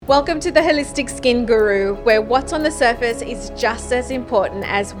Welcome to the Holistic Skin Guru, where what's on the surface is just as important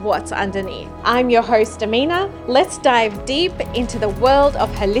as what's underneath. I'm your host, Amina. Let's dive deep into the world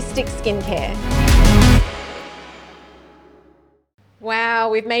of holistic skincare. Wow,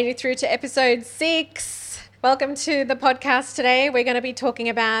 we've made it through to episode 6. Welcome to the podcast today. We're going to be talking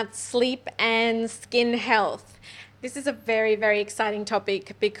about sleep and skin health. This is a very, very exciting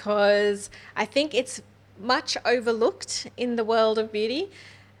topic because I think it's much overlooked in the world of beauty.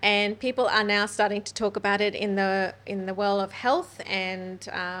 And people are now starting to talk about it in the world of health and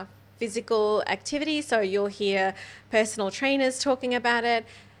physical activity. So you'll hear personal trainers talking about it,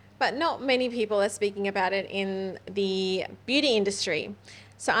 but not many people are speaking about it in the beauty industry.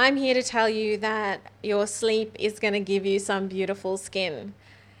 So I'm here to tell you that your sleep is going to give you some beautiful skin.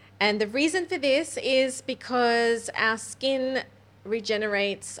 And the reason for this is because our skin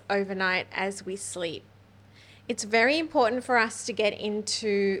regenerates overnight as we sleep. It's very important for us to get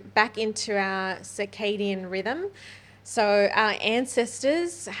back into our circadian rhythm. So our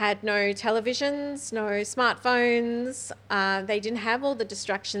ancestors had no televisions, no smartphones. They didn't have all the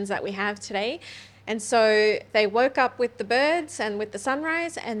distractions that we have today. And so they woke up with the birds and with the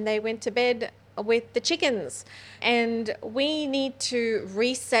sunrise, and they went to bed with the chickens. And we need to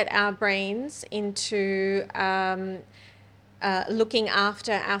reset our brains into looking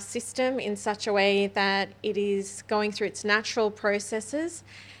after our system in such a way that it is going through its natural processes.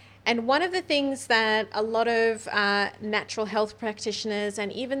 And one of the things that a lot of natural health practitioners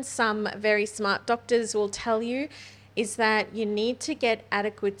and even some very smart doctors will tell you is that you need to get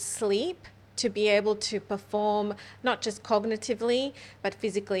adequate sleep to be able to perform not just cognitively, but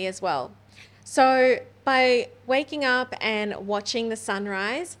physically as well. So by waking up and watching the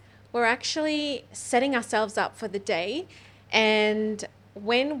sunrise, we're actually setting ourselves up for the day. And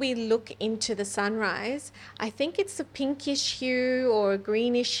when we look into the sunrise, I think it's a pinkish hue or a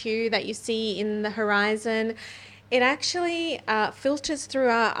greenish hue that you see in the horizon. It actually filters through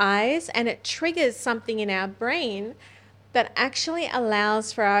our eyes and it triggers something in our brain that actually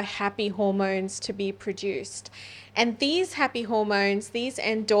allows for our happy hormones to be produced. And these happy hormones, these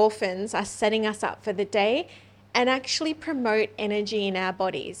endorphins, are setting us up for the day and actually promote energy in our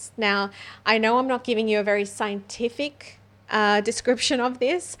bodies. Now, I know I'm not giving you a very scientific description of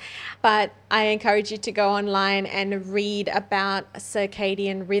this, but I encourage you to go online and read about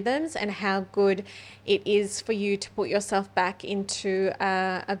circadian rhythms and how good it is for you to put yourself back into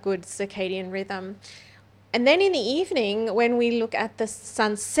a good circadian rhythm. And then in the evening, when we look at the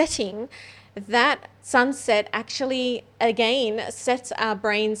sun setting, that sunset actually again sets our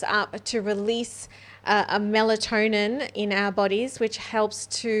brains up to release a melatonin in our bodies, which helps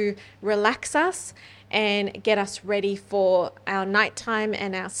to relax us and get us ready for our nighttime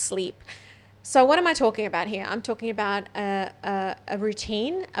and our sleep. So what am I talking about here? I'm talking about a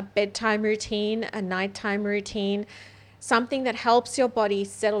routine, a bedtime routine, a nighttime routine, something that helps your body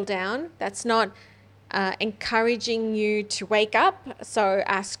settle down. That's not encouraging you to wake up. So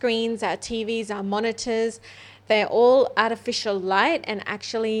our screens, our TVs, our monitors, they're all artificial light and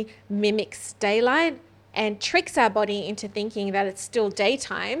actually mimics daylight and tricks our body into thinking that it's still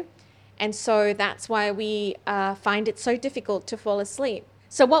daytime. And so that's why we find it so difficult to fall asleep.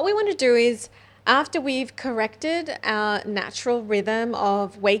 So what we want to do is, after we've corrected our natural rhythm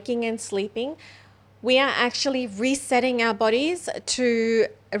of waking and sleeping, we are actually resetting our bodies to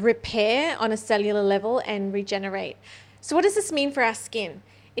repair on a cellular level and regenerate. So what does this mean for our skin?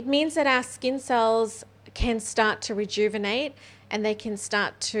 It means that our skin cells can start to rejuvenate and they can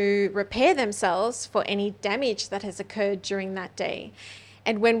start to repair themselves for any damage that has occurred during that day.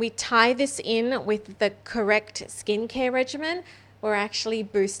 And when we tie this in with the correct skincare regimen, we're actually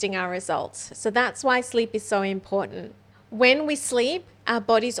boosting our results. So that's why sleep is so important. When we sleep, our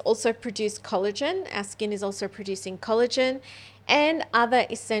bodies also produce collagen. Our skin is also producing collagen and other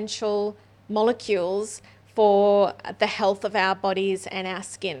essential molecules for the health of our bodies and our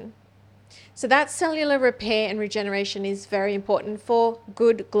skin. So that cellular repair and regeneration is very important for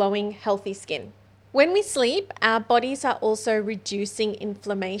good, glowing, healthy skin. When we sleep, our bodies are also reducing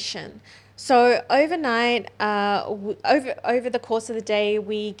inflammation. So overnight, over the course of the day,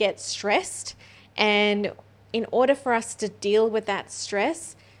 we get stressed. And in order for us to deal with that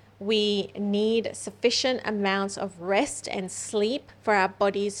stress, we need sufficient amounts of rest and sleep for our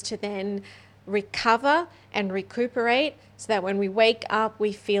bodies to then recover and recuperate so that when we wake up,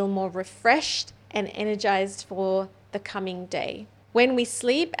 we feel more refreshed and energized for the coming day. When we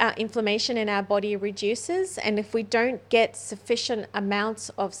sleep, our inflammation in our body reduces, and if we don't get sufficient amounts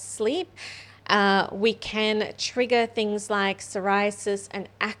of sleep, we can trigger things like psoriasis and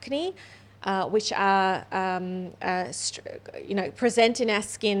acne, which are present in our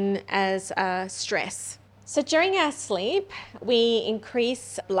skin as stress. So during our sleep, we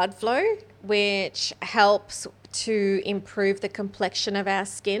increase blood flow, which helps to improve the complexion of our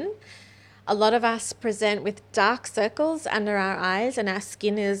skin. A lot of us present with dark circles under our eyes and our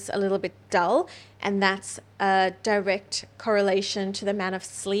skin is a little bit dull, and that's a direct correlation to the amount of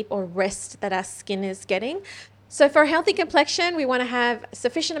sleep or rest that our skin is getting. So for a healthy complexion, we want to have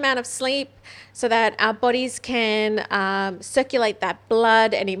sufficient amount of sleep so that our bodies can circulate that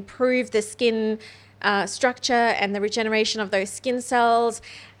blood and improve the skin structure and the regeneration of those skin cells,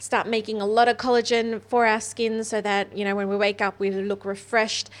 start making a lot of collagen for our skin so that, when we wake up, we look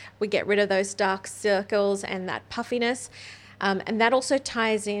refreshed, we get rid of those dark circles and that puffiness. And that also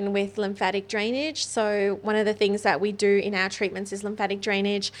ties in with lymphatic drainage. So one of the things that we do in our treatments is lymphatic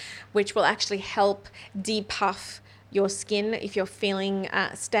drainage, which will actually help depuff your skin if you're feeling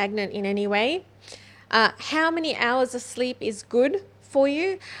stagnant in any way. How many hours of sleep is good for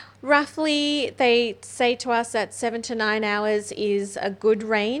you? Roughly, they say to us that 7 to 9 hours is a good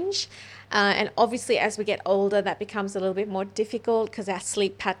range. And obviously, as we get older, that becomes a little bit more difficult because our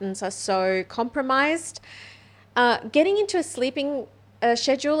sleep patterns are so compromised. Getting into a sleeping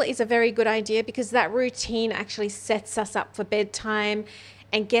schedule is a very good idea because that routine actually sets us up for bedtime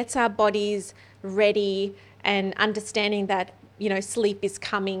and gets our bodies ready and understanding that sleep is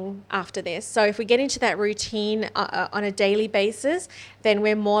coming after this. So if we get into that routine on a daily basis, then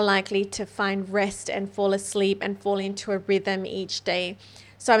we're more likely to find rest and fall asleep and fall into a rhythm each day.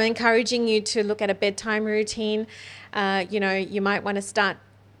 So I'm encouraging you to look at a bedtime routine. You might want to start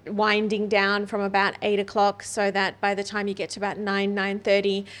winding down from about 8 o'clock so that by the time you get to about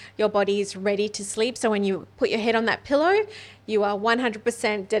 9:30, your body is ready to sleep. So when you put your head on that pillow, you are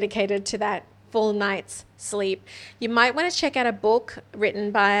 100% dedicated to that full night's sleep. You might want to check out a book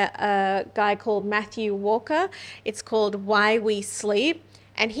written by a guy called Matthew Walker. It's called Why We Sleep.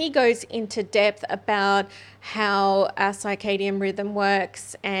 And he goes into depth about how our circadian rhythm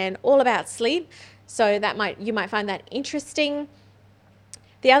works and all about sleep. So you might find that interesting.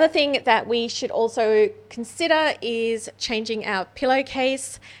 The other thing that we should also consider is changing our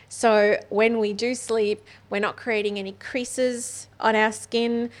pillowcase. So when we do sleep, we're not creating any creases on our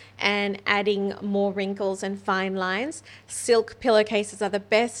skin and adding more wrinkles and fine lines. Silk pillowcases are the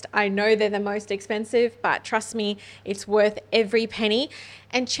best. I know they're the most expensive, but trust me, it's worth every penny.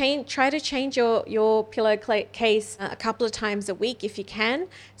 And try to change your pillowcase a couple of times a week if you can,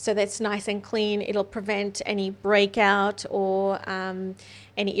 so that's nice and clean. It'll prevent any breakout or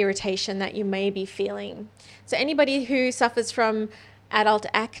any irritation that you may be feeling. So anybody who suffers from adult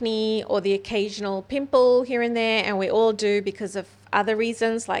acne or the occasional pimple here and there, and we all do because of other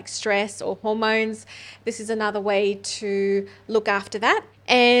reasons like stress or hormones, this is another way to look after that.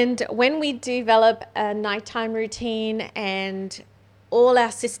 And when we develop a nighttime routine and all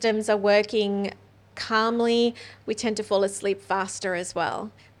our systems are working calmly, we tend to fall asleep faster as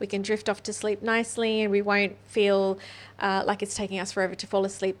well. We can drift off to sleep nicely and we won't feel like it's taking us forever to fall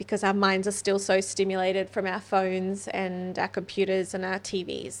asleep because our minds are still so stimulated from our phones and our computers and our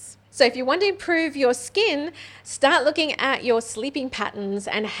TVs. So if you want to improve your skin, start looking at your sleeping patterns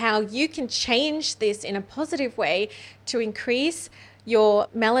and how you can change this in a positive way to increase your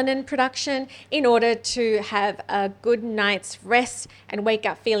melanin production in order to have a good night's rest and wake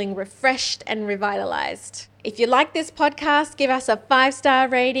up feeling refreshed and revitalized. If you like this podcast, give us a 5-star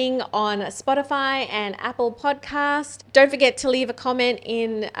rating on Spotify and Apple Podcast. Don't forget to leave a comment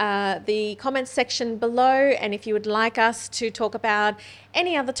in the comments section below. And if you would like us to talk about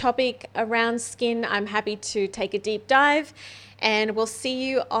any other topic around skin, I'm happy to take a deep dive. And we'll see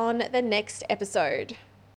you on the next episode.